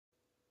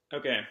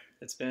Okay,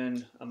 it's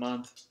been a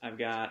month. I've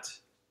got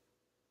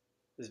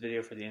this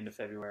video for the end of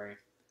February.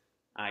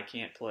 I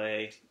can't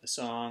play a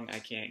song. I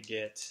can't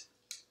get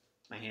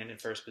my hand in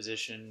first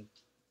position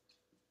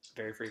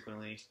very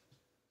frequently.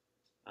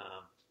 Um,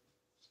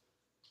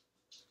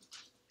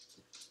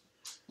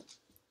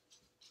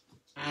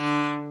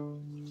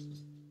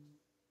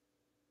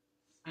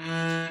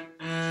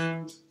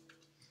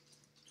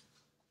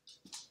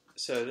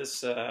 so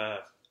this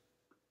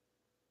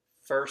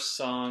first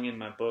song in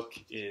my book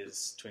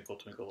is Twinkle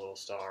Twinkle Little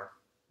Star,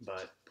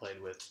 but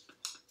played with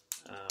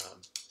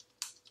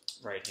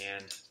right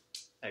hand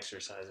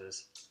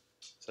exercises,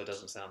 so it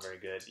doesn't sound very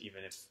good,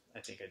 even if I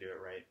think I do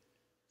it right.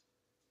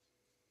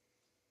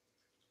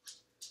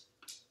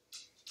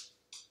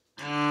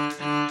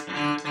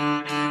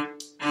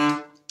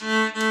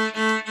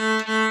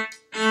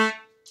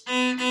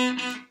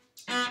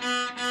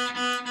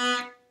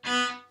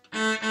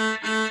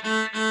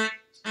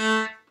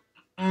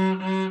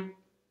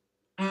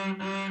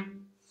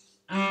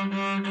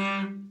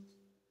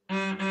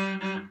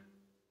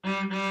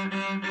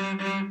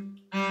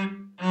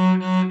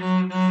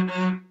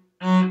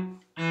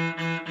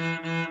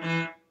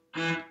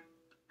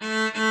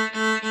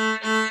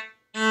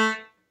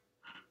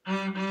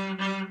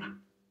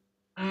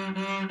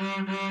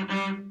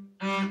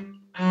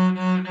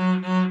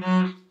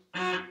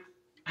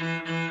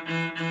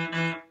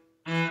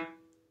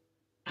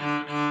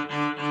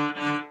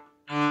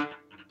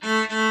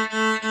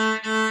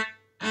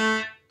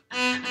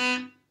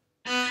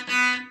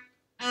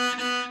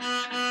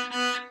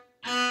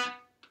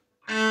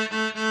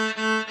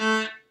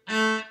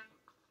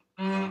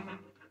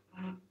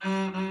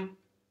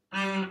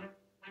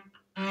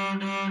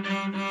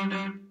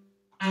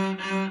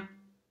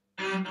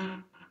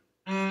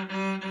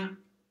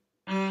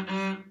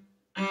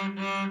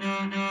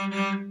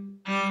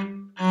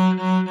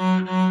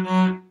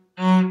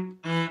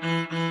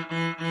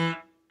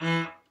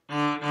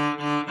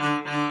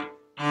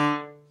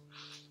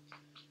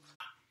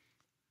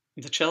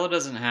 The cello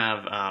doesn't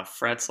have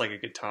frets like a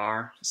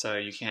guitar, so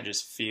you can't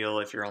just feel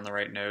if you're on the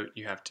right note.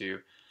 You have to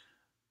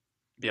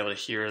be able to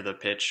hear the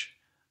pitch,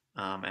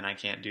 and I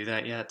can't do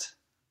that yet,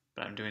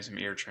 but I'm doing some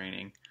ear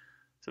training.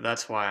 So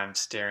that's why I'm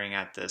staring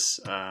at this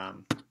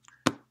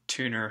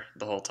tuner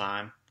the whole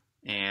time,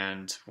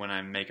 and when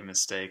I make a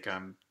mistake,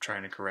 I'm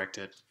trying to correct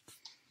it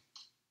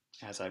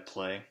as I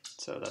play.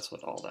 So that's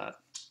what all that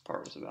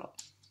part was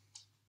about.